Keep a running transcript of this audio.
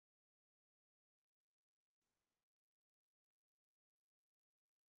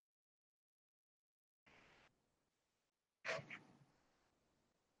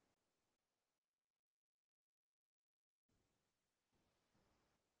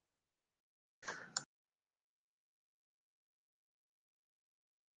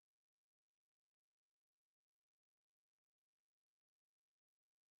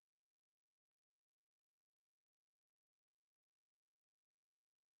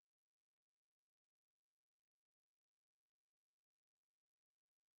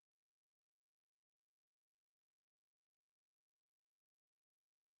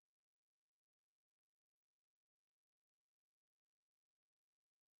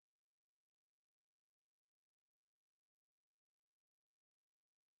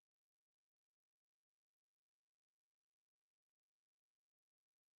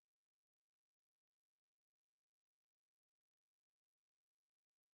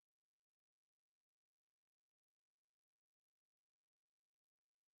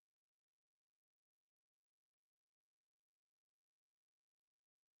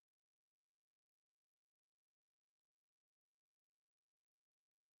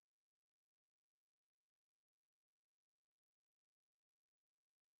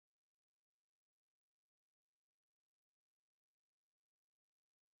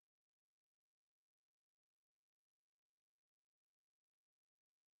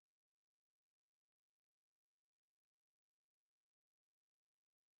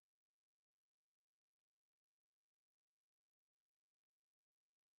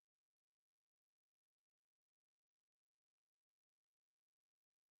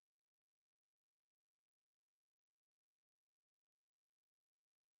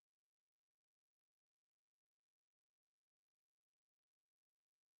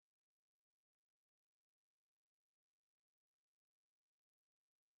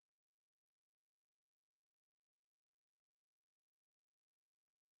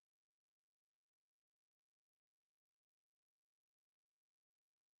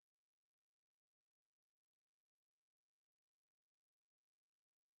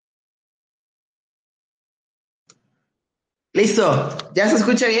Listo, ya se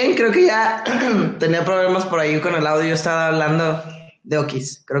escucha bien, creo que ya tenía problemas por ahí con el audio, yo estaba hablando de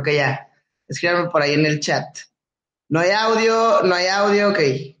Okis, creo que ya. Escríbanme por ahí en el chat. No hay audio, ok,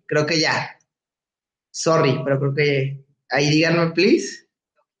 creo que ya. Sorry, pero creo que ahí díganme, please.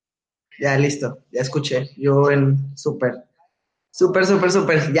 Ya, listo, ya escuché. Yo en súper,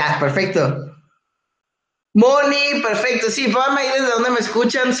 ya, perfecto. Moni, perfecto, sí, pónganme ahí desde donde me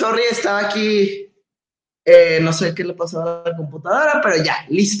escuchan. Sorry, estaba aquí, no sé qué le pasó a la computadora, pero ya,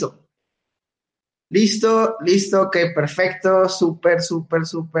 listo. Listo, ok, perfecto, súper.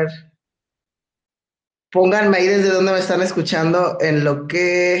 Pónganme ahí desde donde me están escuchando en lo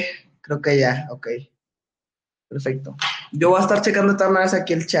que creo que ya, ok, perfecto. Yo voy a estar checando de todas maneras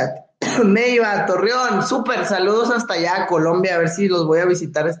aquí el chat. Neiva, Torreón, súper, saludos hasta allá, Colombia, a ver si los voy a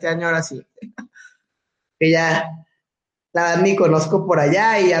visitar este año ahora sí. Que ya, la verdad ni conozco por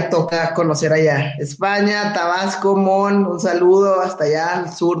allá y ya toca conocer allá. España, Tabasco, Mon, un saludo hasta allá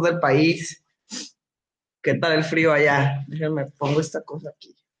al sur del país. ¿Qué tal el frío allá? Déjenme pongo esta cosa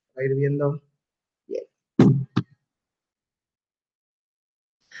aquí para ir viendo bien.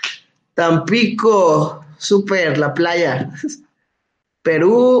 Tampico, súper, la playa.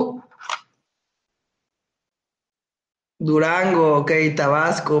 Perú, Durango, ok,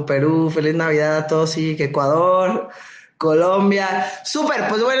 Tabasco, Perú, feliz Navidad a todos, sí, que Ecuador, Colombia. Súper,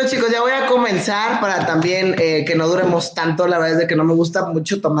 pues bueno chicos, ya voy a comenzar para también que no duremos tanto, la verdad es de que no me gusta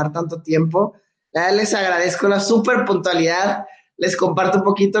mucho tomar tanto tiempo. Ya les agradezco la súper puntualidad, les comparto un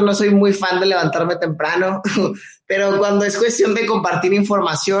poquito, no soy muy fan de levantarme temprano, pero cuando es cuestión de compartir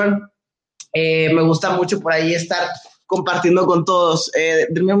información, me gusta mucho por ahí estar compartiendo con todos.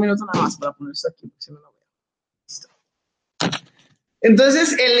 Denme un minuto nada más para poner esto aquí, porque si no lo veo. Listo.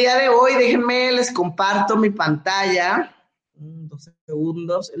 Entonces, el día de hoy, déjenme, les comparto mi pantalla. 12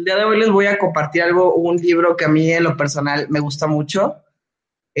 segundos. El día de hoy les voy a compartir un libro que a mí en lo personal me gusta mucho.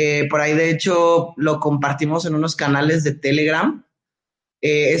 Por ahí, de hecho, lo compartimos en unos canales de Telegram.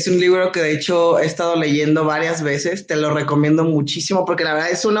 Es un libro que de hecho he estado leyendo varias veces, te lo recomiendo muchísimo porque la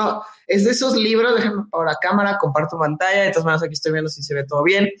verdad es de esos libros, déjenme por la cámara, comparto pantalla, de todas maneras aquí estoy viendo si se ve todo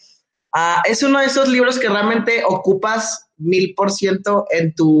bien. Es uno de esos libros que realmente ocupas 1000%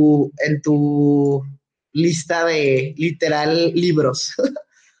 en tu lista de literal libros.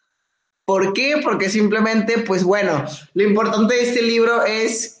 ¿Por qué? Porque simplemente, pues bueno, lo importante de este libro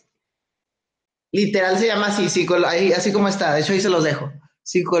es literal se llama así, así como está, de hecho ahí se los dejo.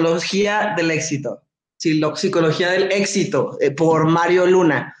 Psicología del éxito. Psicología del éxito, por Mario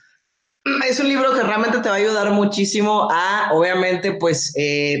Luna. Es un libro que realmente te va a ayudar muchísimo a, obviamente, pues,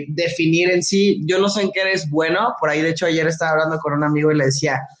 definir en sí. Yo no sé en qué eres bueno, por ahí de hecho ayer estaba hablando con un amigo y le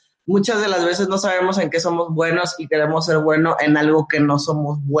decía, muchas de las veces no sabemos en qué somos buenos y queremos ser buenos en algo que no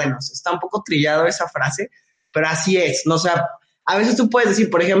somos buenos. Está un poco trillado esa frase, pero así es, ¿no? O sea, a veces tú puedes decir,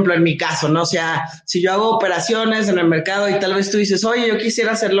 por ejemplo, en mi caso, ¿no? O sea, si yo hago operaciones en el mercado y tal vez tú dices, oye, yo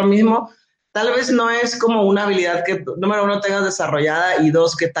quisiera hacer lo mismo, tal vez no es como una habilidad que, número uno, tengas desarrollada y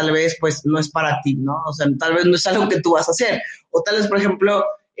dos, que tal vez pues no es para ti, ¿no? O sea, tal vez no es algo que tú vas a hacer. O tal vez, por ejemplo,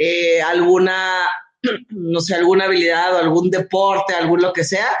 alguna, no sé, alguna habilidad o algún deporte, algún lo que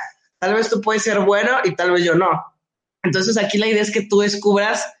sea, tal vez tú puedes ser bueno y tal vez yo no. Entonces aquí la idea es que tú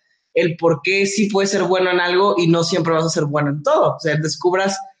descubras el por qué sí puedes ser bueno en algo y no siempre vas a ser bueno en todo. O sea,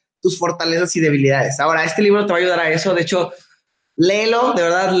 descubras tus fortalezas y debilidades. Ahora, este libro te va a ayudar a eso. De hecho, léelo, de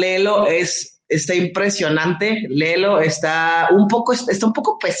verdad, léelo, está impresionante, léelo, está un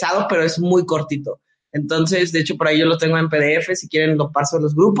poco pesado, pero es muy cortito. Entonces, de hecho, por ahí yo lo tengo en PDF, si quieren lo paso a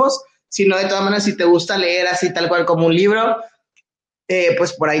los grupos. Si no, de todas maneras, si te gusta leer así tal cual como un libro,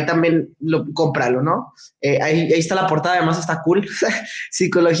 pues por ahí también cómpralo, ¿no? Ahí está la portada, además está cool.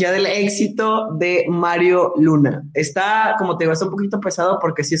 Psicología del éxito de Mario Luna. Está, como te digo, está un poquito pesado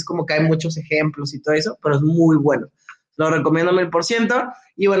porque sí es como que hay muchos ejemplos y todo eso, pero es muy bueno. Lo recomiendo 1000%.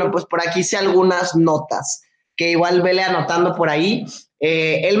 Y bueno, pues por aquí hice algunas notas que igual vele anotando por ahí.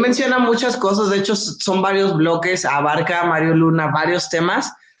 Él menciona muchas cosas, de hecho son varios bloques, abarca Mario Luna varios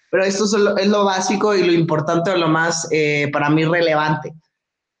temas, pero esto es lo básico y lo importante o lo más para mí relevante.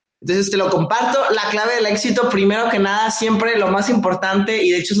 Entonces te lo comparto. La clave del éxito, primero que nada, siempre lo más importante,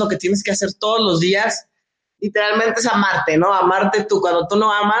 y de hecho es lo que tienes que hacer todos los días, literalmente es amarte, ¿no? Amarte tú. Cuando tú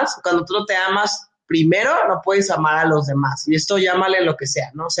no amas, cuando tú no te amas, primero no puedes amar a los demás. Y esto llámale lo que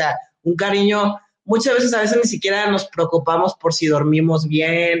sea, ¿no? O sea, un cariño, muchas veces a veces ni siquiera nos preocupamos por si dormimos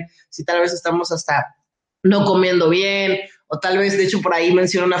bien, si tal vez estamos hasta no comiendo bien, o tal vez, de hecho, por ahí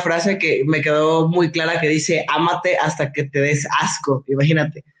menciona una frase que me quedó muy clara que dice, ámate hasta que te des asco,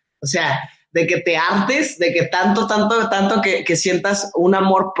 imagínate. O sea, de que te hartes, de que tanto que sientas un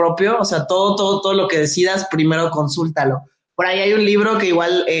amor propio, o sea, todo lo que decidas, primero consúltalo. Por ahí hay un libro que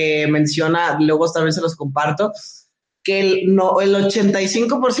igual menciona, luego también se los comparto, que el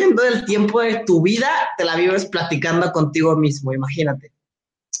 85% del tiempo de tu vida te la vives platicando contigo mismo, imagínate.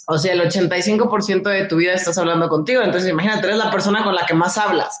 O sea, el 85% de tu vida estás hablando contigo. Entonces, imagínate, eres la persona con la que más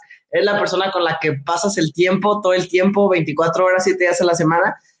hablas. Eres la persona con la que pasas el tiempo, todo el tiempo, 24 horas, 7 días a la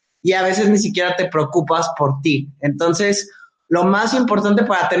semana, y a veces ni siquiera te preocupas por ti. Entonces, lo más importante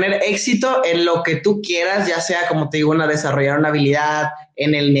para tener éxito en lo que tú quieras, ya sea, como te digo, desarrollar una habilidad,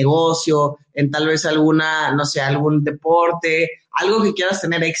 en el negocio, en tal vez alguna, no sé, algún deporte, algo que quieras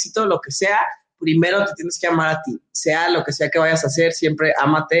tener éxito, lo que sea, primero te tienes que amar a ti, sea lo que sea que vayas a hacer, siempre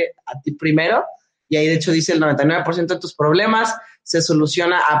ámate a ti primero, y ahí de hecho dice el 99% de tus problemas se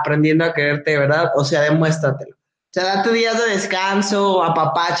soluciona aprendiendo a quererte de verdad, o sea, demuéstratelo. O sea, date días de descanso,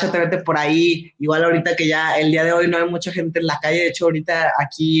 apapáchate, vete por ahí, igual ahorita que ya el día de hoy no hay mucha gente en la calle, de hecho ahorita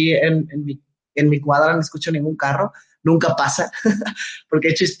aquí en mi cuadra no escucho ningún carro, nunca pasa, porque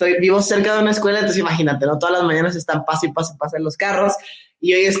de hecho vivo cerca de una escuela, entonces imagínate, ¿no? Todas las mañanas están pasa y pasa y pasa en los carros,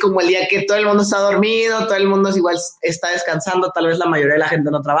 y hoy es como el día que todo el mundo está dormido, todo el mundo es igual está descansando, tal vez la mayoría de la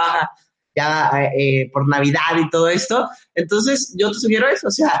gente no trabaja, ya por Navidad y todo esto. Entonces yo te sugiero eso,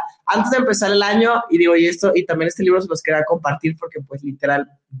 o sea, antes de empezar el año, y digo, y también este libro se los quería compartir porque pues literal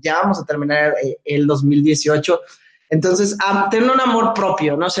ya vamos a terminar el 2018. Entonces, ten un amor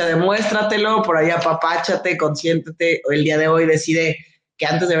propio, ¿no? O sea, demuéstratelo, por ahí apapáchate, consiéntete, el día de hoy decide que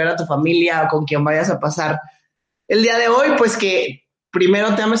antes de ver a tu familia o con quien vayas a pasar el día de hoy, pues que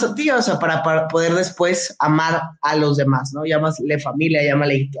primero te ames a ti, o sea, para poder después amar a los demás, ¿no? Llámale familia,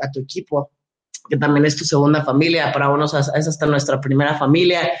 llámale a tu equipo, que también es tu segunda familia, para unos es hasta nuestra primera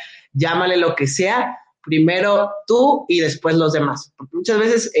familia, llámale lo que sea, primero tú y después los demás. Porque muchas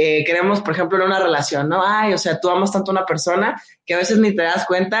veces queremos, por ejemplo, en una relación, ¿no? Ay, o sea, tú amas tanto a una persona que a veces ni te das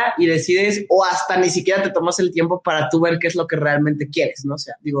cuenta y decides, o hasta ni siquiera te tomas el tiempo para tú ver qué es lo que realmente quieres, ¿no? O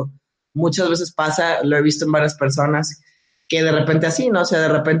sea, digo, muchas veces pasa, lo he visto en varias personas, que de repente así, ¿no? O sea, de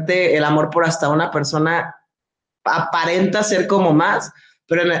repente el amor por hasta una persona aparenta ser como más,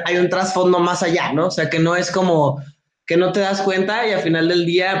 pero hay un trasfondo más allá, ¿no? O sea, que no es como que no te das cuenta y al final del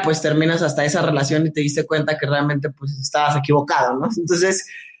día pues terminas hasta esa relación y te diste cuenta que realmente pues estabas equivocado, ¿no? Entonces,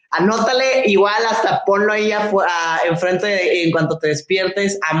 anótale, igual hasta ponlo ahí enfrente en cuanto te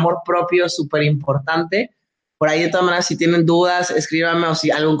despiertes, amor propio, súper importante. Por ahí de todas maneras, si tienen dudas, escríbanme o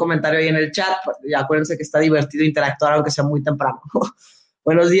si algún comentario ahí en el chat, y acuérdense que está divertido interactuar aunque sea muy temprano.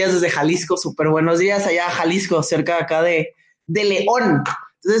 Buenos días desde Jalisco, súper buenos días allá Jalisco, cerca de acá de León.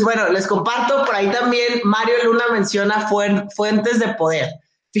 Entonces, bueno, les comparto, por ahí también Mario Luna menciona fuentes de poder.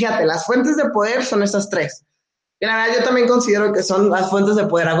 Fíjate, las fuentes de poder son estas tres. Y la verdad yo también considero que son las fuentes de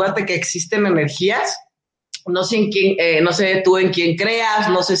poder. Acuérdate que existen energías, no sé no sé tú en quién creas,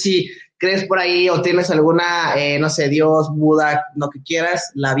 no sé si crees por ahí o tienes alguna, no sé, Dios, Buda, lo que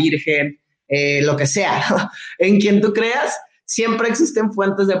quieras, la Virgen, lo que sea, en quien tú creas, siempre existen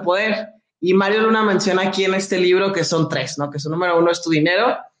fuentes de poder. Y Mario Luna menciona aquí en este libro que son tres, ¿no? Que son número uno es tu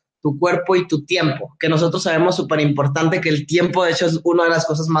dinero, tu cuerpo y tu tiempo, que nosotros sabemos súper importante que el tiempo, de hecho, es una de las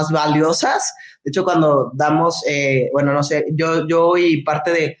cosas más valiosas. De hecho, cuando damos, bueno, no sé, yo y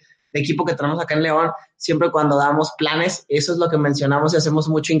parte de equipo que tenemos acá en León, siempre cuando damos planes, eso es lo que mencionamos y hacemos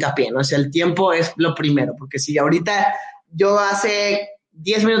mucho hincapié, ¿no? O sea, el tiempo es lo primero, porque si ahorita yo hace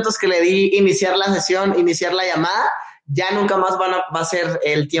 10 minutos que le di iniciar la sesión, iniciar la llamada, ya nunca más va a ser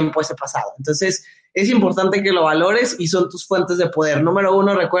el tiempo ese pasado. Entonces, es importante que lo valores y son tus fuentes de poder. Número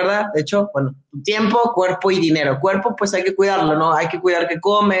uno, recuerda, de hecho, bueno, tu tiempo, cuerpo y dinero. Cuerpo, pues hay que cuidarlo, ¿no? Hay que cuidar que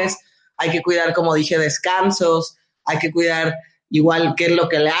comes, hay que cuidar, como dije, descansos, hay que cuidar igual qué es lo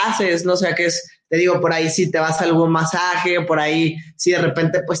que le haces, ¿no? O sea, que es, te digo, por ahí si te vas a algún masaje, por ahí si de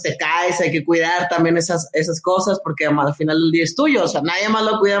repente pues te caes, hay que cuidar también esas cosas porque al final del día es tuyo, o sea, nadie más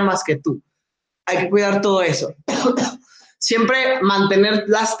lo cuida más que tú. Hay que cuidar todo eso. Siempre mantener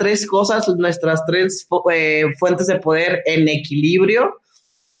las tres cosas, nuestras tres fuentes de poder en equilibrio,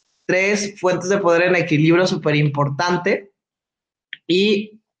 tres fuentes de poder en equilibrio súper importante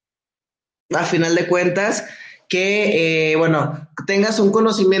y al final de cuentas que, bueno, tengas un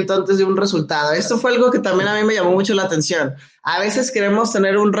conocimiento antes de un resultado. Esto fue algo que también a mí me llamó mucho la atención. A veces queremos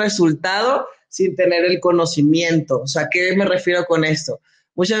tener un resultado sin tener el conocimiento. O sea, ¿qué me refiero con esto?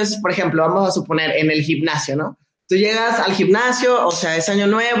 Muchas veces, por ejemplo, vamos a suponer en el gimnasio, ¿no? Tú llegas al gimnasio, o sea, es año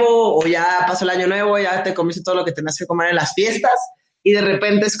nuevo, o ya pasó el año nuevo, ya te comiste todo lo que tenías que comer en las fiestas, y de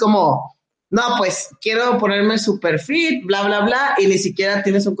repente es como, no, pues quiero ponerme super fit, bla, bla, bla, y ni siquiera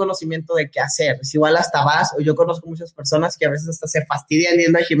tienes un conocimiento de qué hacer. Si igual hasta vas, o yo conozco muchas personas que a veces hasta se fastidian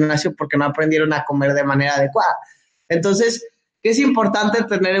yendo al gimnasio porque no aprendieron a comer de manera adecuada. Entonces, que es importante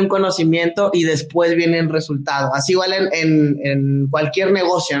tener un conocimiento y después viene el resultado. Así igual en cualquier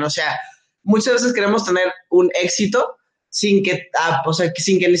negocio, ¿no? O sea, muchas veces queremos tener un éxito sin que,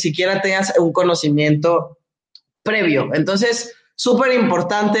 sin que ni siquiera tengas un conocimiento previo. Entonces, súper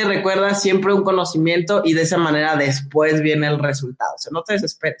importante, recuerda siempre un conocimiento y de esa manera después viene el resultado. O sea, no te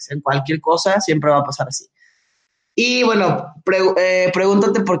desesperes, en cualquier cosa siempre va a pasar así. Y bueno,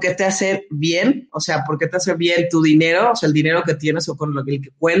 pregúntate por qué te hace bien, o sea, por qué te hace bien tu dinero, o sea, el dinero que tienes o con lo que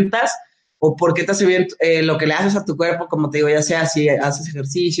cuentas, o por qué te hace bien lo que le haces a tu cuerpo, como te digo, ya sea si haces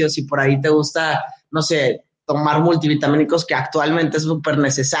ejercicios, si por ahí te gusta, no sé, tomar multivitamínicos, que actualmente es súper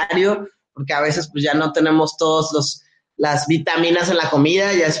necesario, porque a veces pues ya no tenemos las vitaminas en la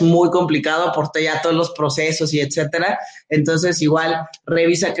comida, ya es muy complicado por ya todos los procesos y etcétera. Entonces, igual,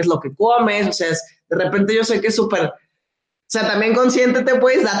 revisa qué es lo que comes, o sea, de repente yo sé que es súper, o sea, también consciéntete,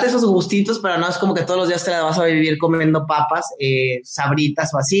 pues, date esos gustitos, pero no es como que todos los días te la vas a vivir comiendo papas,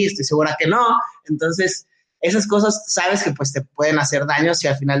 sabritas o así, estoy segura que no. Entonces, esas cosas, sabes que pues te pueden hacer daño si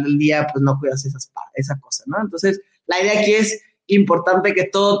al final del día pues no cuidas esa cosa, ¿no? Entonces, la idea aquí es importante que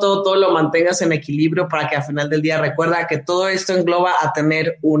todo lo mantengas en equilibrio para que al final del día recuerda que todo esto engloba a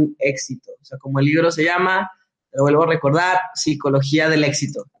tener un éxito. O sea, como el libro se llama, te lo vuelvo a recordar, Psicología del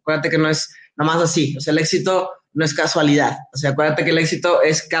Éxito. Acuérdate que no es nomás así, o sea, el éxito no es casualidad, o sea, acuérdate que el éxito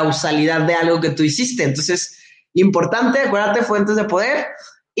es causalidad de algo que tú hiciste. Entonces, importante, acuérdate, fuentes de poder.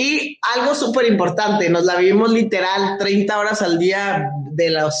 Y algo súper importante, nos la vivimos literal 30 horas al día de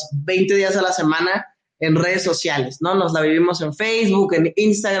los 20 días a la semana en redes sociales, ¿no? Nos la vivimos en Facebook, en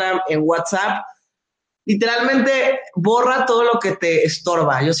Instagram, en WhatsApp. Literalmente borra todo lo que te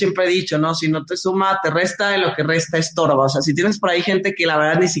estorba. Yo siempre he dicho, ¿no? Si no te suma, te resta, y lo que resta estorba. O sea, si tienes por ahí gente que la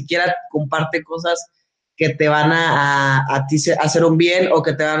verdad ni siquiera comparte cosas que te van a ti hacer un bien o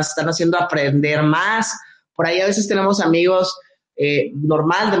que están haciendo aprender más. Por ahí a veces tenemos amigos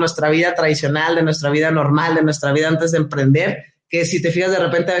normal de nuestra vida tradicional, de nuestra vida normal, de nuestra vida antes de emprender, que si te fijas de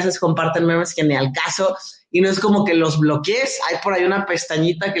repente a veces comparten memes que ni al caso, y no es como que los bloquees, hay por ahí una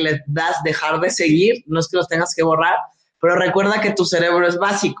pestañita que le das dejar de seguir, no es que los tengas que borrar, pero recuerda que tu cerebro es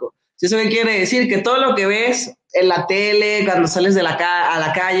básico. ¿Eso qué quiere decir? Que todo lo que ves en la tele, cuando sales a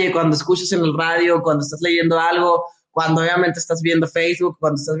la calle, cuando escuchas en el radio, cuando estás leyendo algo, cuando obviamente estás viendo Facebook,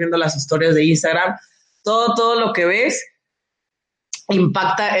 cuando estás viendo las historias de Instagram, todo lo que ves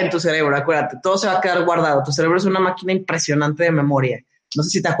impacta en tu cerebro, acuérdate, todo se va a quedar guardado. Tu cerebro es una máquina impresionante de memoria. No sé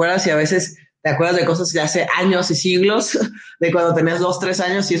si te acuerdas, si a veces te acuerdas de cosas de hace años y siglos, de cuando tenías 2, 3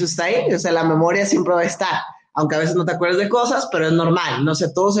 años y eso está ahí. O sea, la memoria siempre va a estar, aunque a veces no te acuerdes de cosas, pero es normal. No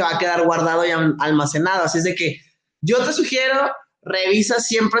sé, todo se va a quedar guardado y almacenado. Así es de que yo te sugiero, revisa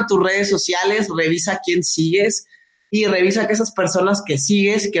siempre tus redes sociales, revisa quién sigues y revisa que esas personas que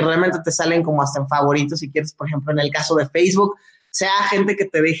sigues, que realmente te salen como hasta en favoritos, si quieres, por ejemplo, en el caso de Facebook, sea gente que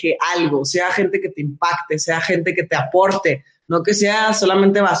te deje algo, sea gente que te impacte, sea gente que te aporte, no que sea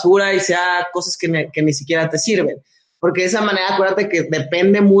solamente basura y sea cosas que ni siquiera te sirven. Porque de esa manera, acuérdate que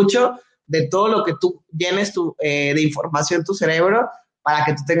depende mucho de todo lo que tú llenes de información tu cerebro para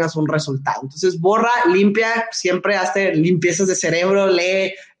que tú tengas un resultado. Entonces, borra, limpia, siempre hazte limpiezas de cerebro,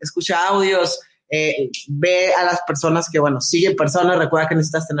 lee, escucha audios, ve a las personas que, bueno, sigue personas, recuerda que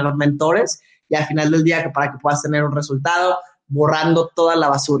necesitas tener mentores y al final del día, que para que puedas tener un resultado, borrando toda la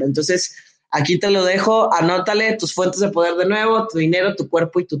basura. Entonces, aquí te lo dejo, anótale tus fuentes de poder de nuevo, tu dinero, tu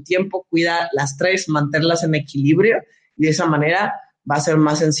cuerpo y tu tiempo, cuida las 3, mantenerlas en equilibrio y de esa manera va a ser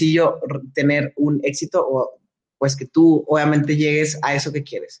más sencillo tener un éxito o pues que tú obviamente llegues a eso que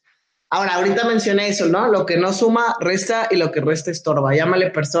quieres. Ahora, ahorita mencioné eso, ¿no? Lo que no suma, resta y lo que resta estorba. Llámale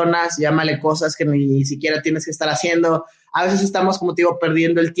personas, llámale cosas que ni siquiera tienes que estar haciendo. A veces estamos, como te digo,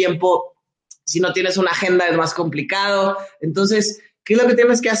 perdiendo el tiempo. Si no tienes una agenda es más complicado. Entonces, ¿qué es lo que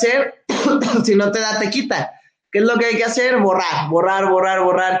tienes que hacer? Si no te da, te quita. ¿Qué es lo que hay que hacer?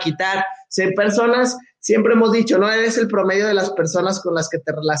 Borrar, quitar. Ser personas, siempre hemos dicho, no eres el promedio de las personas con las que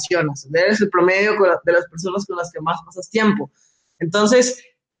te relacionas. Eres el promedio de las personas con las que más pasas tiempo. Entonces,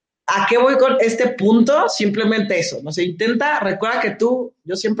 ¿a qué voy con este punto? Simplemente eso. No sé, intenta, recuerda que tú,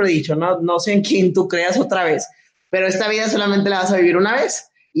 yo siempre he dicho, no sé en quién tú creas otra vez, pero esta vida solamente la vas a vivir una vez.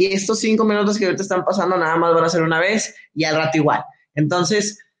 Y estos 5 minutos que ahorita están pasando nada más van a ser una vez y al rato igual.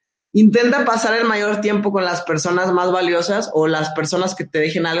 Entonces, intenta pasar el mayor tiempo con las personas más valiosas o las personas que te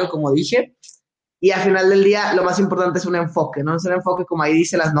dejen algo, como dije. Y al final del día, lo más importante es un enfoque, ¿no? Es un enfoque, como ahí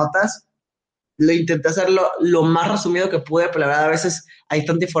dice las notas. Lo intenté hacerlo lo más resumido que pude, pero la verdad a veces hay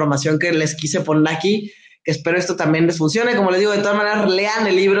tanta información que les quise poner aquí, que espero esto también les funcione. Como les digo, de todas maneras, lean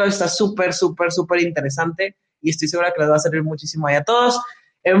el libro, está súper interesante y estoy segura que les va a servir muchísimo ahí a todos.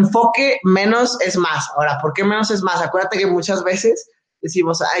 enfoque, menos es más. Ahora, ¿por qué menos es más? Acuérdate que muchas veces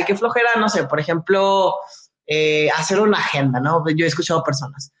decimos, ay, qué flojera, no sé, por ejemplo, hacer una agenda, ¿no? Yo he escuchado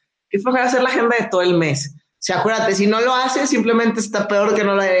personas, qué flojera hacer la agenda de todo el mes. O sea, acuérdate, si no lo haces, simplemente está peor que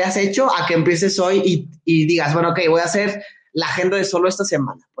no lo hayas hecho a que empieces hoy y digas, bueno, ok, voy a hacer la agenda de solo esta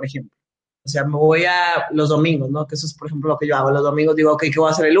semana, por ejemplo. O sea, me voy a los domingos, ¿no? Que eso es, por ejemplo, lo que yo hago. Los domingos digo, ok, ¿qué voy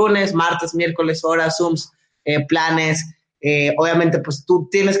a hacer el lunes, martes, miércoles, horas, Zooms, planes? Obviamente, pues tú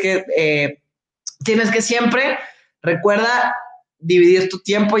tienes que siempre, recuerda, dividir tu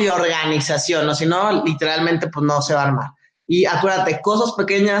tiempo y organización, ¿no? Si no, literalmente, pues no se va a armar. Y acuérdate, cosas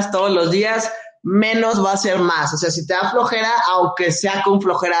pequeñas todos los días, menos va a ser más. O sea, si te da flojera, aunque sea con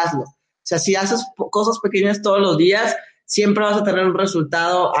flojera, hazlo. O sea, si haces cosas pequeñas todos los días, siempre vas a tener un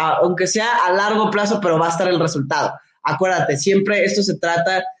resultado, aunque sea a largo plazo, pero va a estar el resultado. Acuérdate, siempre esto se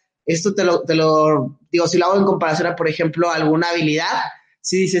trata, esto te lo digo, si lo hago en comparación a, por ejemplo, alguna habilidad,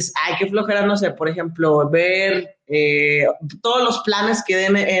 si dices, ay, qué flojera, no sé, por ejemplo, ver todos los planes que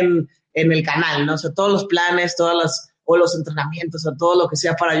den en el canal, ¿no? O sea, todos los planes, o los entrenamientos, o todo lo que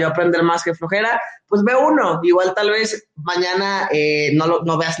sea para yo aprender más que flojera, pues ve uno. Igual tal vez mañana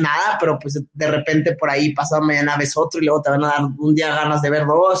no veas nada, pero pues de repente por ahí pasado mañana ves otro y luego te van a dar un día ganas de ver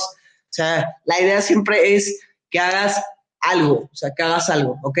dos. O sea, la idea siempre es que hagas algo, o sea, que hagas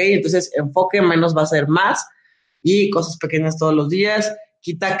algo, ¿ok? Entonces, enfoque menos va a ser más y cosas pequeñas todos los días.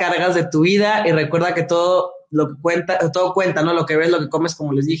 Quita cargas de tu vida y recuerda que todo lo que cuenta, todo cuenta, ¿no? Lo que ves, lo que comes,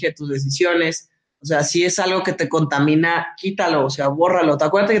 como les dije, tus decisiones. O sea, si es algo que te contamina, quítalo, o sea, bórralo. Te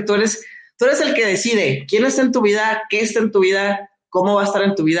acuerdas que tú eres el que decide quién está en tu vida, qué está en tu vida, cómo va a estar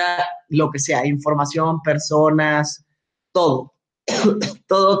en tu vida, lo que sea, información, personas, todo.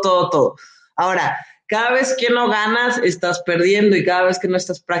 Todo. Ahora, cada vez que no ganas, estás perdiendo y cada vez que no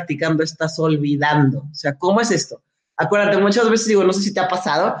estás practicando, estás olvidando. O sea, ¿cómo es esto? Acuérdate, muchas veces digo, no sé si te ha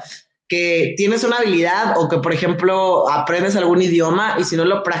pasado, que tienes una habilidad o que, por ejemplo, aprendes algún idioma y si no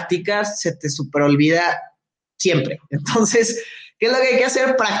lo practicas, se te super olvida siempre. Entonces, ¿qué es lo que hay que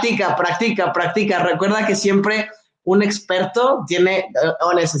hacer? Practica. Recuerda que siempre un experto tiene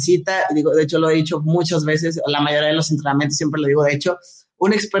o necesita, digo, de hecho lo he dicho muchas veces, la mayoría de los entrenamientos siempre lo digo, de hecho,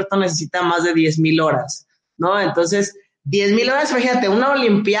 un experto necesita más de 10,000 horas, ¿no? Entonces, 10,000 horas, fíjate, una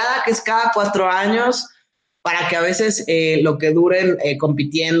olimpiada que es cada 4 años, para que a veces lo que duren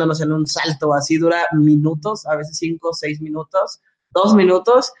compitiendo, no sé, en un salto así dura minutos, a veces 5, 6 minutos, 2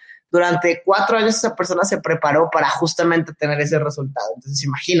 minutos. Durante 4 años esa persona se preparó para justamente tener ese resultado. Entonces,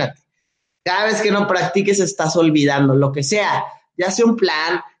 imagínate, cada vez que no practiques estás olvidando lo que sea, ya sea un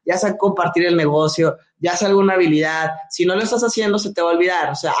plan, ya sea compartir el negocio, ya sea alguna habilidad. Si no lo estás haciendo, se te va a olvidar.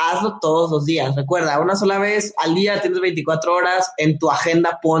 O sea, hazlo todos los días. Recuerda, una sola vez al día tienes 24 horas, en tu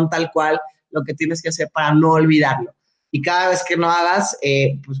agenda pon tal cual lo que tienes que hacer para no olvidarlo. Y cada vez que no hagas,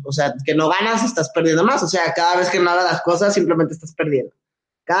 pues, o sea, que no ganas, estás perdiendo más. O sea, cada vez que no hagas las cosas, simplemente estás perdiendo.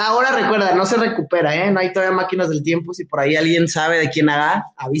 Cada hora, recuerda, no se recupera, ¿eh? No hay todavía máquinas del tiempo. Si por ahí alguien sabe de quién haga,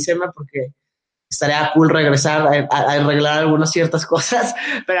 avíseme porque estaría cool regresar a arreglar algunas ciertas cosas,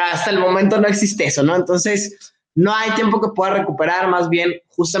 pero hasta el momento no existe eso, ¿no? Entonces, no hay tiempo que pueda recuperar, más bien,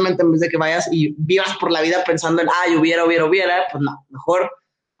 justamente en vez de que vayas y vivas por la vida pensando en, ay, hubiera, pues no, mejor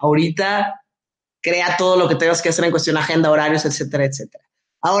ahorita crea todo lo que tengas que hacer en cuestión de agenda, horarios, etcétera, etcétera.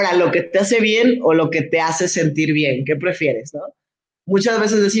 Ahora, lo que te hace bien o lo que te hace sentir bien, ¿qué prefieres, no? Muchas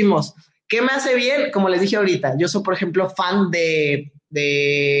veces decimos, ¿qué me hace bien? Como les dije ahorita, yo soy, por ejemplo, fan de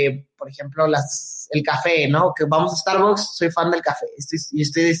por ejemplo, el café, ¿no? Que vamos a Starbucks, soy fan del café.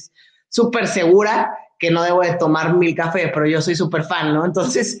 Estoy súper segura que no debo de tomar 1,000 cafés, pero yo soy súper fan, ¿no?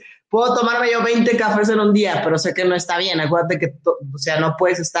 Entonces, puedo tomarme yo 20 cafés en un día, pero sé que no está bien. Acuérdate que, o sea, no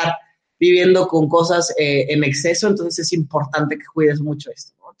puedes estar viviendo con cosas en exceso, entonces es importante que cuides mucho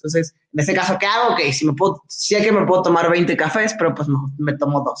esto, ¿no? Entonces, en este caso, ¿qué hago? Ok, sé que me puedo tomar 20 cafés, pero pues no, me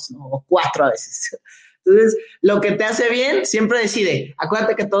tomo 2, ¿no? O 4 a veces. Entonces, lo que te hace bien, siempre decide.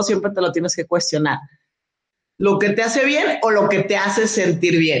 Acuérdate que todo siempre te lo tienes que cuestionar. ¿Lo que te hace bien o lo que te hace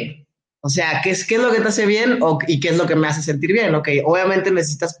sentir bien? O sea, ¿qué es lo que te hace bien y qué es lo que me hace sentir bien? Ok, obviamente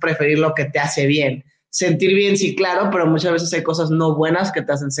necesitas preferir lo que te hace bien. Sentir bien, sí, claro, pero muchas veces hay cosas no buenas que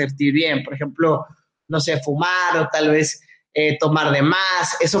te hacen sentir bien. Por ejemplo, no sé, fumar o tal vez tomar de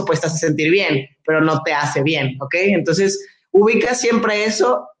más. Eso pues te hace sentir bien, pero no te hace bien, ¿ok? Entonces, ubica siempre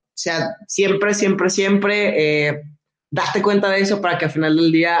eso. O sea, siempre, date cuenta de eso para que al final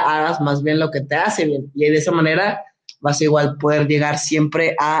del día hagas más bien lo que te hace bien. Y de esa manera vas a igual poder llegar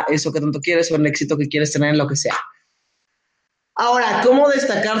siempre a eso que tanto quieres o el éxito que quieres tener en lo que sea. Ahora, ¿cómo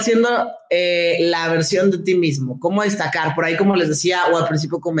destacar siendo la versión de ti mismo? ¿Cómo destacar? Por ahí, como les decía, o al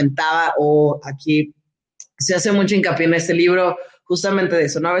principio comentaba, o aquí se hace mucho hincapié en este libro, justamente de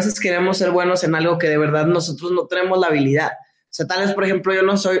eso, ¿no? A veces queremos ser buenos en algo que de verdad nosotros no tenemos la habilidad. O sea, tal vez, por ejemplo,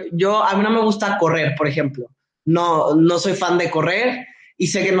 a mí no me gusta correr, por ejemplo. No soy fan de correr y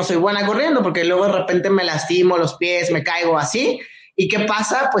sé que no soy buena corriendo porque luego de repente me lastimo los pies, me caigo así. ¿Y qué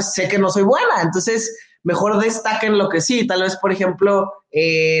pasa? Pues sé que no soy buena. Entonces, mejor destaquen lo que sí. Tal vez, por ejemplo,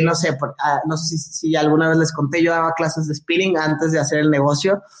 no sé, no sé si alguna vez les conté, yo daba clases de spinning antes de hacer el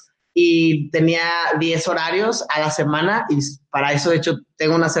negocio y tenía 10 horarios a la semana y para eso, de hecho,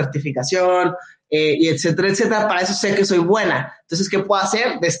 tengo una certificación y etcétera, etcétera. Para eso sé que soy buena. Entonces, ¿qué puedo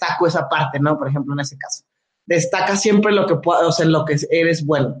hacer? Destaco esa parte, ¿no? Por ejemplo, en ese caso. Destaca siempre lo que puedas, o sea, en lo que eres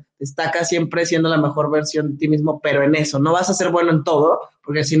bueno. Destaca siempre siendo la mejor versión de ti mismo, pero en eso. No vas a ser bueno en todo,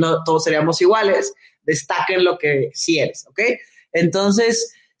 porque si no, todos seríamos iguales. Destaca en lo que sí eres, ¿ok?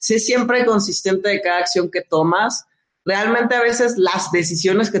 Entonces, sé siempre consistente de cada acción que tomas. Realmente a veces las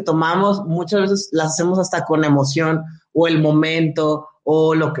decisiones que tomamos, muchas veces las hacemos hasta con emoción o el momento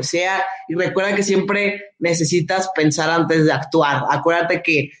o lo que sea. Y recuerda que siempre necesitas pensar antes de actuar. Acuérdate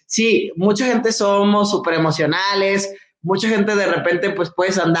que sí, mucha gente somos súper emocionales, mucha gente de repente pues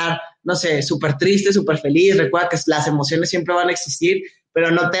puedes andar, no sé, súper triste, súper feliz. Recuerda que las emociones siempre van a existir, pero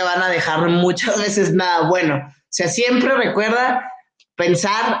no te van a dejar muchas veces nada bueno. O sea, siempre recuerda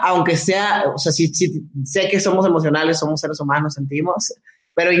pensar, aunque sea, o sea, sí, sé que somos emocionales, somos seres humanos, sentimos,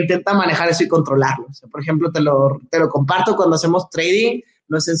 pero intenta manejar eso y controlarlo. O sea, por ejemplo, te lo comparto cuando hacemos trading,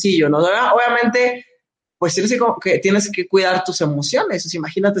 no es sencillo, ¿no? Obviamente, pues tienes que cuidar tus emociones. O sea,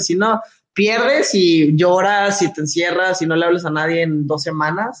 imagínate si no pierdes y lloras y te encierras y no le hablas a nadie en 2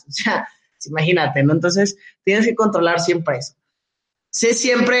 semanas, o sea, imagínate, ¿no? Entonces, tienes que controlar siempre eso. Sé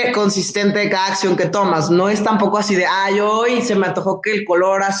siempre consistente de cada acción que tomas. No es tampoco así de, hoy se me antojó que el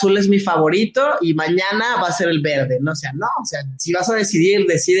color azul es mi favorito y mañana va a ser el verde, ¿no? O sea, no, o sea, si vas a decidir,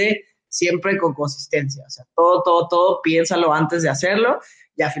 decide siempre con consistencia. O sea, todo, piénsalo antes de hacerlo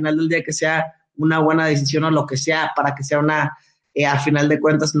y al final del día que sea una buena decisión o lo que sea para que sea al final de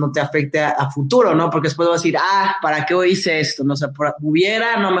cuentas no te afecte a futuro, ¿no? Porque después vas a decir, ¿para qué hoy hice esto? No sé,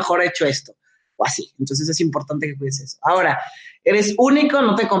 no mejor hecho esto o así. Entonces es importante que cuides eso. Ahora, eres único,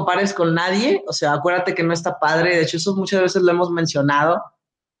 no te compares con nadie, o sea, acuérdate que no está padre, de hecho eso muchas veces lo hemos mencionado,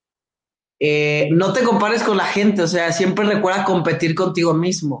 no te compares con la gente, o sea, siempre recuerda competir contigo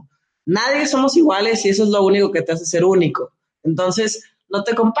mismo. Nadie somos iguales y eso es lo único que te hace ser único. Entonces, no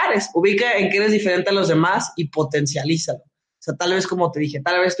te compares, ubica en que eres diferente a los demás y potencialízalo. O sea, tal vez como te dije,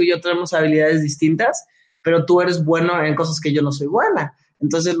 tal vez tú y yo tenemos habilidades distintas, pero tú eres bueno en cosas que yo no soy buena.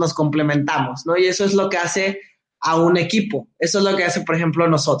 Entonces nos complementamos, ¿no? Y eso es lo que hace a un equipo. Eso es lo que hace, por ejemplo,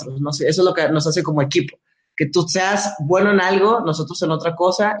 nosotros, ¿no? Eso es lo que nos hace como equipo. Que tú seas bueno en algo, nosotros en otra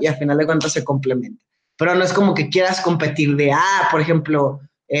cosa y al final de cuentas se complementa. Pero no es como que quieras competir de, por ejemplo,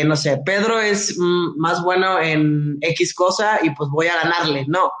 no sé, Pedro es más bueno en X cosa y pues voy a ganarle.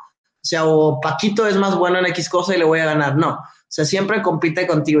 No. O sea, o Paquito es más bueno en X cosa y le voy a ganar. No. O sea, siempre compite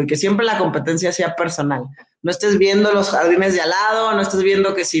contigo y que siempre la competencia sea personal. No estés viendo los jardines de al lado, no estés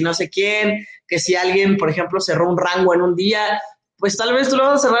viendo que si no sé quién, que si alguien, por ejemplo, cerró un rango en un día, pues tal vez tú lo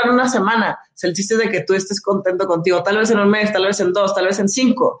vas a cerrar en una semana. O sea, el chiste es de que tú estés contento contigo, tal vez en un mes, tal vez en 2, tal vez en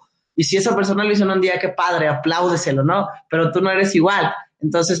 5. Y si esa persona lo hizo en un día, qué padre, apláudeselo, ¿no? Pero tú no eres igual.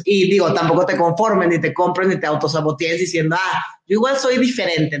 Entonces, y digo, tampoco te conformes, ni te compres, ni te autosabotees diciendo, yo igual soy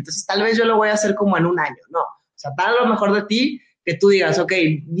diferente, entonces tal vez yo lo voy a hacer como en un año. No, o sea, da lo mejor de ti, que tú digas, ok,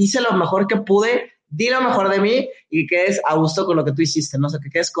 hice lo mejor que pude, di lo mejor de mí y que quedes a gusto con lo que tú hiciste, ¿no? O sea, que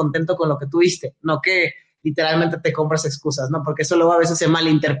quedes contento con lo que tú hiciste, no que literalmente te compras excusas, ¿no? Porque eso luego a veces se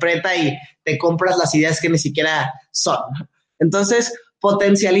malinterpreta y te compras las ideas que ni siquiera son. Entonces,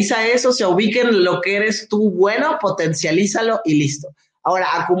 potencializa eso, se ubiquen lo que eres tú bueno, potencialízalo y listo. Ahora,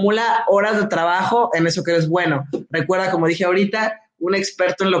 acumula horas de trabajo en eso que eres bueno. Recuerda, como dije ahorita, un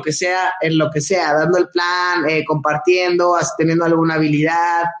experto en lo que sea, dando el plan, compartiendo, teniendo alguna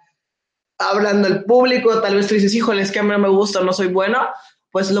habilidad, hablando al público, tal vez tú dices, híjole, es que a mí no me gusta, no soy bueno,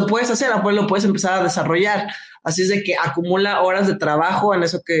 pues lo puedes hacer, pues lo puedes empezar a desarrollar. Así es de que acumula horas de trabajo en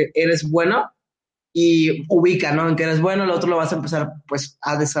eso que eres bueno y ubica, ¿no? En que eres bueno, el otro lo vas a empezar, pues,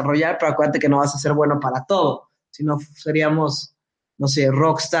 a desarrollar, pero acuérdate que no vas a ser bueno para todo, sino seríamos, no sé,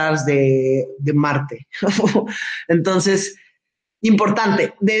 rockstars de Marte. Entonces,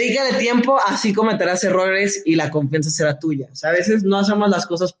 importante, dedícale tiempo, así cometerás errores y la confianza será tuya. O sea, a veces no hacemos las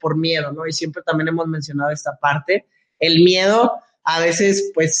cosas por miedo, ¿no? Y siempre también hemos mencionado esta parte. El miedo, a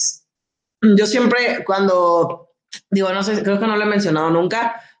veces, pues, yo siempre digo, no sé, creo que no lo he mencionado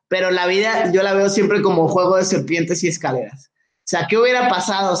nunca, pero la vida yo la veo siempre como juego de serpientes y escaleras. O sea, ¿qué hubiera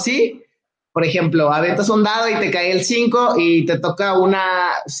pasado si, por ejemplo, aventas un dado y te cae el 5 y te toca una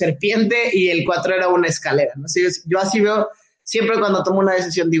serpiente y el 4 era una escalera? ¿No? Yo así veo siempre cuando tomo una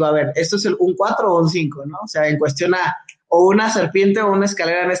decisión digo, a ver, ¿esto es un 4 o un 5, ¿no? O sea, en cuestión a o una serpiente o una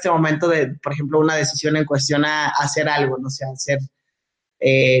escalera en este momento de, por ejemplo, una decisión en cuestión a hacer algo, no sé, hacer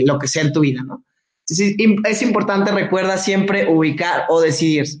lo que sea en tu vida, ¿no? Sí, es importante, recuerda siempre ubicar o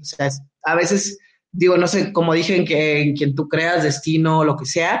decidir. O sea, a veces, digo, no sé, como dije, en quien tú creas, destino o lo que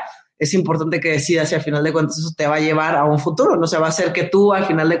sea, es importante que decidas y al final de cuentas eso te va a llevar a un futuro, ¿no? Se va a hacer que tú, al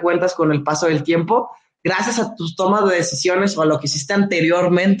final de cuentas, con el paso del tiempo, gracias a tus tomas de decisiones o a lo que hiciste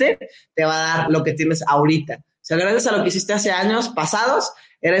anteriormente, te va a dar lo que tienes ahorita. O sea, gracias a lo que hiciste hace años pasados,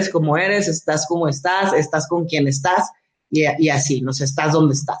 eres como eres, estás como estás con quien estás y así, no sé, estás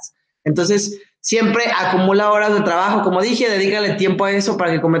donde estás. Entonces, siempre acumula horas de trabajo, como dije, dedícale tiempo a eso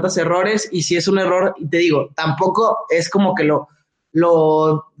para que cometas errores y si es un error, te digo, tampoco es como que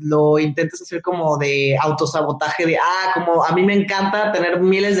lo intentes hacer como de autosabotaje, de, como a mí me encanta tener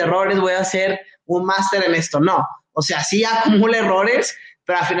miles de errores, voy a hacer un máster en esto. No, o sea, sí acumula errores,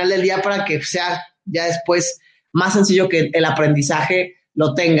 pero al final del día para que sea ya después más sencillo que el aprendizaje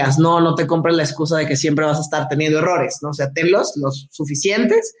lo tengas, no te compres la excusa de que siempre vas a estar teniendo errores, ¿no? O sea, tenlos los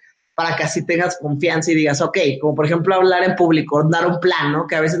suficientes para que así tengas confianza y digas, ok, como por ejemplo hablar en público, dar un plan, ¿no?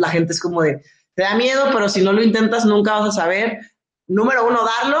 Que a veces la gente es como de, te da miedo, pero si no lo intentas nunca vas a saber, número uno,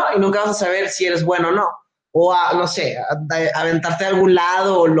 darlo y nunca vas a saber si eres bueno o no. O, no sé, aventarte a algún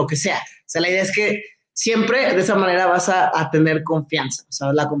lado o lo que sea. O sea, la idea es que siempre de esa manera vas a tener confianza. O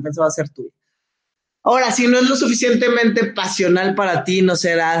sea, la confianza va a ser tuya. Ahora, si no es lo suficientemente pasional para ti, no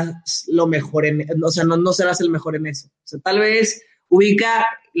serás lo mejor o sea, no serás el mejor en eso. O sea, tal vez ubica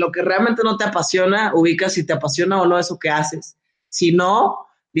lo que realmente no te apasiona, ubica si te apasiona o no eso que haces. Si no,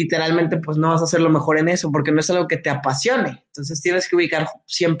 literalmente, pues no vas a ser lo mejor en eso, porque no es algo que te apasione. Entonces tienes que ubicar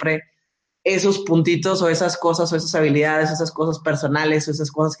siempre esos puntitos o esas cosas o esas habilidades, esas cosas personales o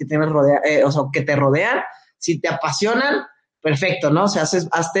esas cosas que tienes o sea, que te rodean. Si te apasionan, perfecto, ¿no? O sea,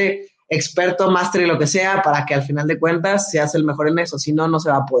 hazte experto, máster y lo que sea, para que al final de cuentas seas el mejor en eso. Si no, no se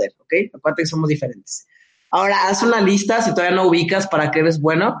va a poder, ¿ok? Acuérdate que somos diferentes. Ahora, haz una lista, si todavía no ubicas para qué eres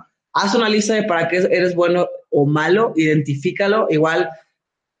bueno, haz una lista de para qué eres bueno o malo, identifícalo, igual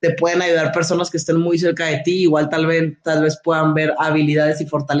te pueden ayudar personas que estén muy cerca de ti, igual tal vez puedan ver habilidades y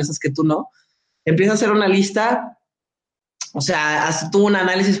fortalezas que tú no. Empieza a hacer una lista, o sea, haz tú un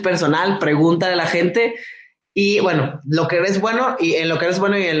análisis personal, pregúntale a la gente y bueno, lo que eres bueno y en lo que eres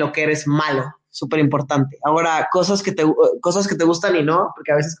bueno y en lo que eres malo, súper importante. Ahora, cosas que te gustan y no,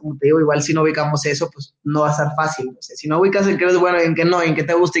 porque a veces, como te digo, igual si no ubicamos eso, pues no va a ser fácil. O sea, si no ubicas en qué eres bueno y en qué no, y en qué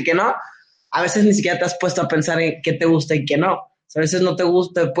te gusta y qué no, a veces ni siquiera te has puesto a pensar en qué te gusta y qué no. O sea, a veces no te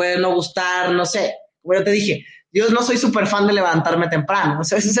gusta, te puede no gustar, no sé. Como yo te dije, yo no soy súper fan de levantarme temprano. O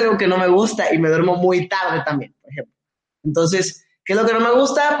sea, eso es algo que no me gusta y me duermo muy tarde también, por ejemplo. Entonces, ¿qué es lo que no me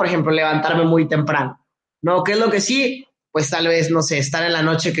gusta? Por ejemplo, levantarme muy temprano. No, ¿qué es lo que sí? Pues tal vez, no sé, estar en la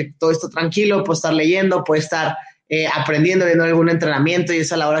noche que todo está tranquilo, puedo estar leyendo, puedo estar aprendiendo, viendo algún entrenamiento y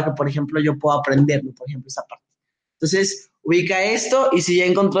es a la hora que, por ejemplo, yo puedo aprender, ¿no? Por ejemplo, esa parte. Entonces, ubica esto y si ya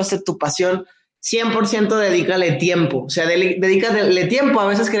encontraste tu pasión, 100% dedícale tiempo. O sea, dedícale tiempo. A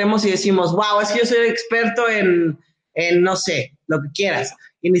veces queremos y decimos, wow, es que yo soy experto no sé, lo que quieras.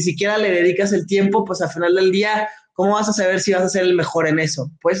 Y ni siquiera le dedicas el tiempo, pues al final del día, ¿cómo vas a saber si vas a ser el mejor en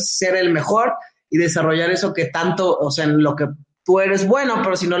eso? Puedes ser el mejor y desarrollar eso que tanto, o sea, en lo que tú eres bueno,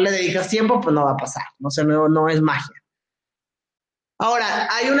 pero si no le dedicas tiempo, pues no va a pasar. O sea, no es magia. Ahora,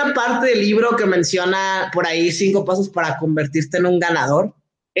 hay una parte del libro que menciona por ahí 5 pasos para convertirte en un ganador,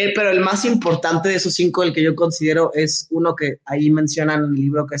 pero el más importante de esos 5, el que yo considero, es uno que ahí mencionan en el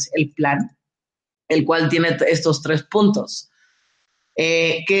libro, que es el plan, el cual tiene estos 3 puntos.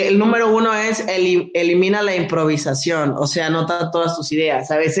 Que el número 1 es elimina la improvisación, o sea, anota todas tus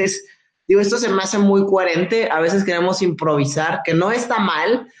ideas. A veces, digo, esto se me hace muy coherente, a veces queremos improvisar, que no está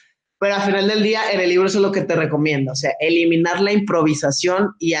mal, pero al final del día en el libro eso es lo que te recomiendo, o sea, eliminar la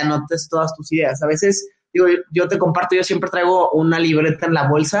improvisación y anotes todas tus ideas. A veces, digo, yo te comparto, yo siempre traigo una libreta en la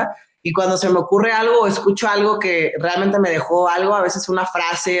bolsa y cuando se me ocurre algo o escucho algo que realmente me dejó algo, a veces una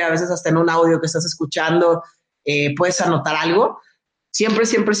frase, a veces hasta en un audio que estás escuchando, puedes anotar algo. Siempre,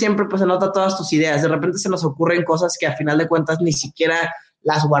 pues anota todas tus ideas. De repente se nos ocurren cosas que a final de cuentas ni siquiera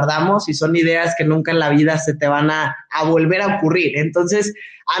las guardamos y son ideas que nunca en la vida se te van a volver a ocurrir. Entonces,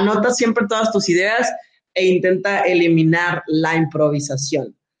 anota siempre todas tus ideas e intenta eliminar la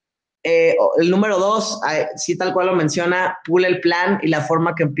improvisación. El número 2, sí tal cual lo menciona, pule el plan y la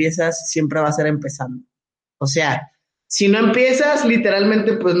forma que empiezas siempre va a ser empezando. O sea, si no empiezas,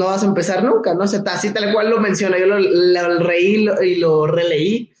 literalmente, pues no vas a empezar nunca, ¿no? O sea, así tal cual lo menciona, yo lo reí y lo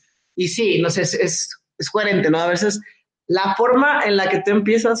releí, y sí, no sé, es coherente, ¿no? A veces la forma en la que tú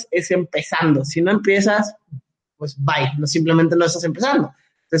empiezas es empezando, si no empiezas, pues bye, no, simplemente no estás empezando.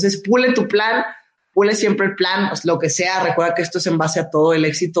 Entonces, pule tu plan, pule siempre el plan, pues, lo que sea. Recuerda que esto es en base a todo el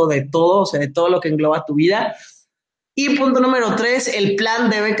éxito de todo, o sea, de todo lo que engloba tu vida. Y punto número 3, el plan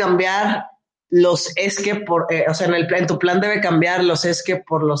debe cambiar los es que por, o sea, en tu plan debe cambiar los es que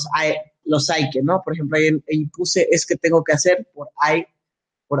por los hay que, ¿no? Por ejemplo, ahí puse es que tengo que hacer por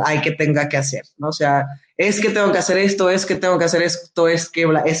hay que tenga que hacer, ¿no? O sea, es que tengo que hacer esto, es que tengo que hacer esto, es que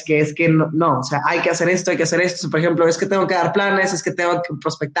no, o sea, hay que hacer esto, hay que hacer esto. Por ejemplo, es que tengo que dar planes, es que tengo que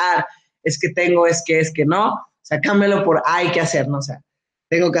prospectar, es que no. O sea, cámbialo por hay que hacer, ¿no? O sea,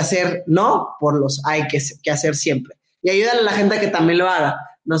 tengo que hacer no por los hay que hacer siempre. Y ayúdale a la gente a que también lo haga,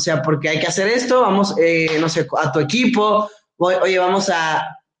 no sea, porque hay que hacer esto, vamos, no sé, a tu equipo, oye, vamos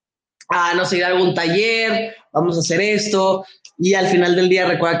no sé, ir a algún taller, vamos a hacer esto, y al final del día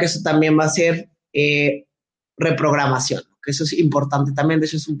recuerda que eso también va a ser reprogramación, que eso es importante también, de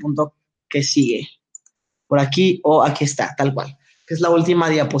eso es un punto que sigue por aquí o aquí está, tal cual, que es la última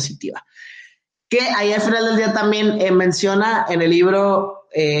diapositiva. Que ahí al final del día también menciona en el libro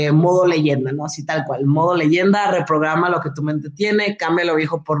modo leyenda, ¿no? Así tal cual, modo leyenda, reprograma lo que tu mente tiene, cambia lo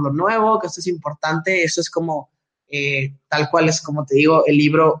viejo por lo nuevo, que esto es importante, eso es como, tal cual es como te digo, el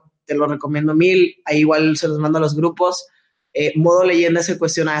libro te lo recomiendo 1000, ahí igual se los mando a los grupos. Modo leyenda se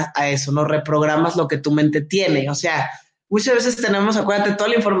cuestiona a eso, ¿no? Reprogramas lo que tu mente tiene, o sea, muchas veces tenemos, acuérdate, toda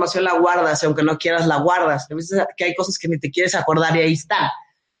la información la guardas, y aunque no quieras la guardas, a veces que hay cosas que ni te quieres acordar y ahí están.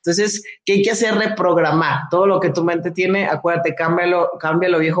 Entonces, ¿qué hay que hacer? Reprogramar todo lo que tu mente tiene. Acuérdate, cambia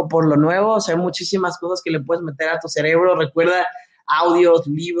lo viejo por lo nuevo. O sea, hay muchísimas cosas que le puedes meter a tu cerebro. Recuerda audios,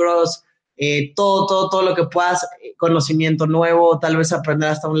 libros, todo lo que puedas, conocimiento nuevo, tal vez aprender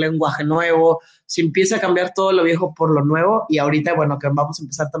hasta un lenguaje nuevo. Si empieza a cambiar todo lo viejo por lo nuevo, y ahorita, bueno, que vamos a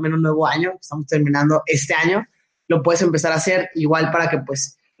empezar también un nuevo año, estamos terminando este año, lo puedes empezar a hacer igual para que,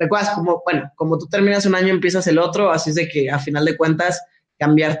 pues, recuerdas como tú terminas un año, empiezas el otro, así es de que a final de cuentas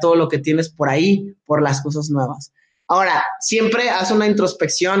cambiar todo lo que tienes por ahí por las cosas nuevas. Ahora, siempre haz una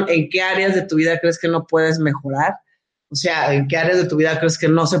introspección en qué áreas de tu vida crees que no puedes mejorar. O sea, en qué áreas de tu vida crees que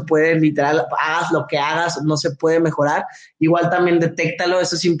no se puede, literal, hagas lo que hagas, no se puede mejorar. Igual también detéctalo,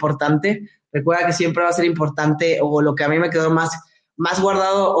 eso es importante. Recuerda que siempre va a ser importante, o lo que a mí me quedó más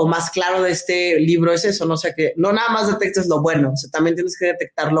guardado o más claro de este libro es eso, ¿no? O sea, que no nada más detectes lo bueno, o sea, también tienes que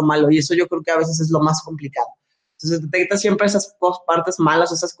detectar lo malo, y eso yo creo que a veces es lo más complicado. Entonces detecta siempre esas partes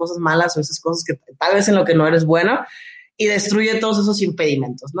malas, esas cosas malas o esas cosas que tal vez en lo que no eres bueno, y destruye todos esos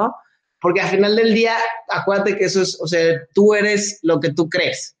impedimentos, ¿no? Porque al final del día, acuérdate que eso es, o sea, tú eres lo que tú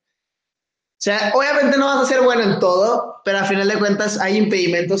crees. O sea, obviamente no vas a ser bueno en todo, pero al final de cuentas hay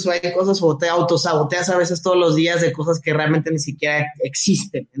impedimentos o hay cosas, o te autosaboteas a veces todos los días de cosas que realmente ni siquiera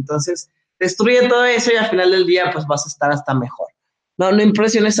existen. Entonces, destruye todo eso y al final del día, pues vas a estar hasta mejor. No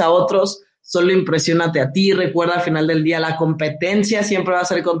impresiones a otros, solo impresiónate a ti. Recuerda, al final del día, la competencia siempre va a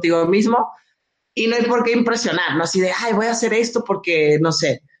ser contigo mismo y no hay por qué impresionar, ¿no? Así de, ay, voy a hacer esto porque, no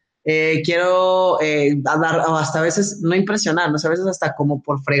sé, quiero dar, o hasta a veces no impresionar, ¿no? O sea, a veces hasta como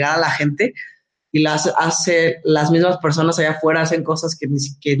por fregar a la gente, y las mismas personas allá afuera hacen cosas que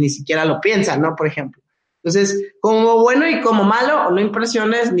ni siquiera lo piensan, ¿no? Por ejemplo. Entonces, como bueno y como malo, no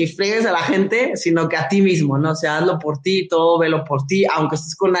impresiones ni fregues a la gente, sino que a ti mismo, ¿no? O sea, hazlo por ti, todo velo por ti, aunque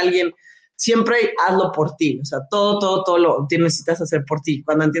estés con alguien, siempre hazlo por ti. O sea, todo lo necesitas hacer por ti.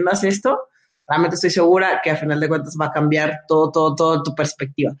 Cuando entiendas esto, realmente estoy segura que a final de cuentas va a cambiar todo tu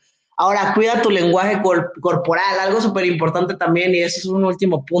perspectiva. Ahora, cuida tu lenguaje corporal, algo súper importante también, y eso es un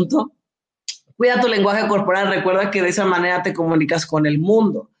último punto. Cuida tu lenguaje corporal, recuerda que de esa manera te comunicas con el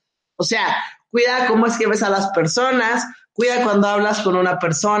mundo. O sea, cuida cómo es que ves a las personas, cuida cuando hablas con una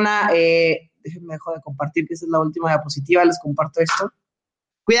persona. Déjenme dejo de compartir, que esa es la última diapositiva, les comparto esto.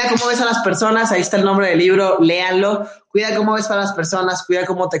 Cuida cómo ves a las personas, ahí está el nombre del libro, léanlo. Cuida cómo ves a las personas, cuida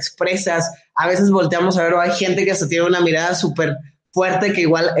cómo te expresas. A veces volteamos a ver, o hay gente que hasta tiene una mirada súper fuerte, que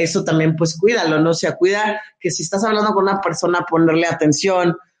igual eso también, pues cuídalo, ¿no? O sea, cuida que si estás hablando con una persona, ponerle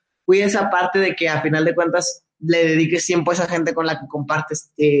atención. Cuida esa parte de que a final de cuentas le dediques tiempo a esa gente con la que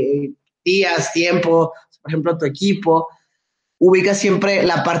compartes días, tiempo, por ejemplo, tu equipo. Ubica siempre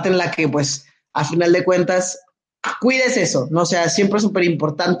la parte en la que, pues, a final de cuentas, cuides eso, ¿no? O sea, siempre es súper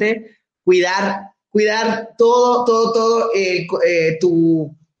importante cuidar todo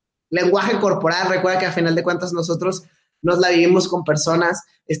tu lenguaje corporal. Recuerda que a final de cuentas nosotros nos la vivimos con personas,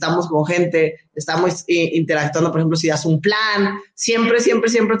 estamos con gente, estamos interactuando, por ejemplo, si das un plan, siempre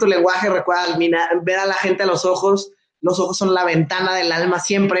tu lenguaje, recuerda ver a la gente a los ojos son la ventana del alma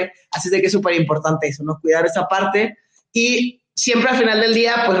siempre, así de que es súper importante eso, ¿no? Cuidar esa parte, y siempre al final del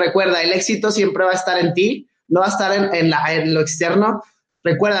día, pues recuerda, el éxito siempre va a estar en ti, no va a estar en lo externo.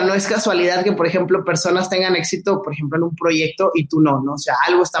 Recuerda, no es casualidad que, por ejemplo, personas tengan éxito, por ejemplo, en un proyecto y tú no, ¿no? O sea,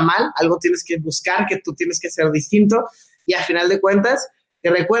 algo está mal, algo tienes que buscar, que tú tienes que ser distinto y al final de cuentas, te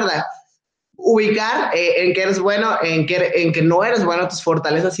recuerda, ubicar en qué eres bueno, en que no eres bueno, tus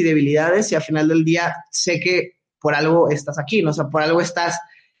fortalezas y debilidades y al final del día sé que por algo estás aquí, ¿no? O sea, por algo estás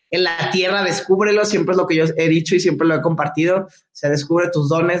en la tierra, descúbrelo, siempre es lo que yo he dicho y siempre lo he compartido, o sea, descubre tus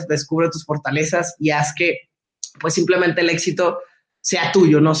dones, descubre tus fortalezas y haz que pues simplemente el éxito sea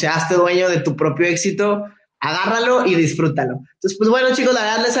tuyo, ¿no? O sea, hazte dueño de tu propio éxito, agárralo y disfrútalo. Entonces, pues bueno, chicos, la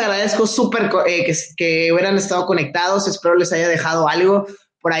verdad les agradezco súper que hubieran estado conectados, espero les haya dejado algo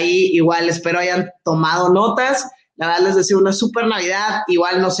por ahí, igual espero hayan tomado notas. La verdad les deseo una súper Navidad,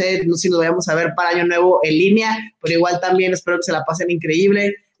 igual no sé si nos vayamos a ver para Año Nuevo en línea, pero igual también espero que se la pasen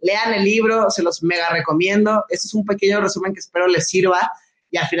increíble. Lean el libro, se los mega recomiendo. Este es un pequeño resumen que espero les sirva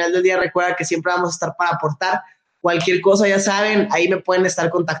y al final del día recuerda que siempre vamos a estar para aportar. Cualquier cosa, ya saben, ahí me pueden estar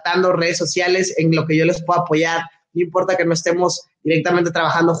contactando, redes sociales, en lo que yo les pueda apoyar. No importa que no estemos directamente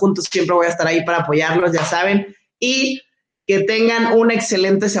trabajando juntos, siempre voy a estar ahí para apoyarlos, ya saben. Y que tengan una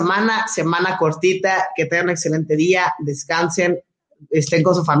excelente semana cortita, que tengan un excelente día, descansen, estén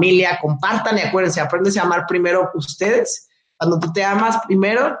con su familia, compartan y acuérdense, apréndanse a amar primero ustedes. Cuando tú te amas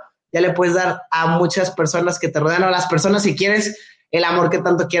primero, ya le puedes dar a muchas personas que te rodean o a las personas si quieres el amor que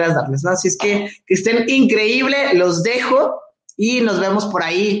tanto quieras darles, ¿no? Así es que estén increíble, los dejo y nos vemos por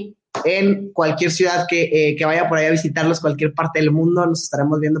ahí en cualquier ciudad que vaya por ahí a visitarlos, cualquier parte del mundo, nos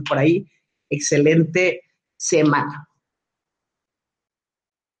estaremos viendo por ahí. Excelente semana.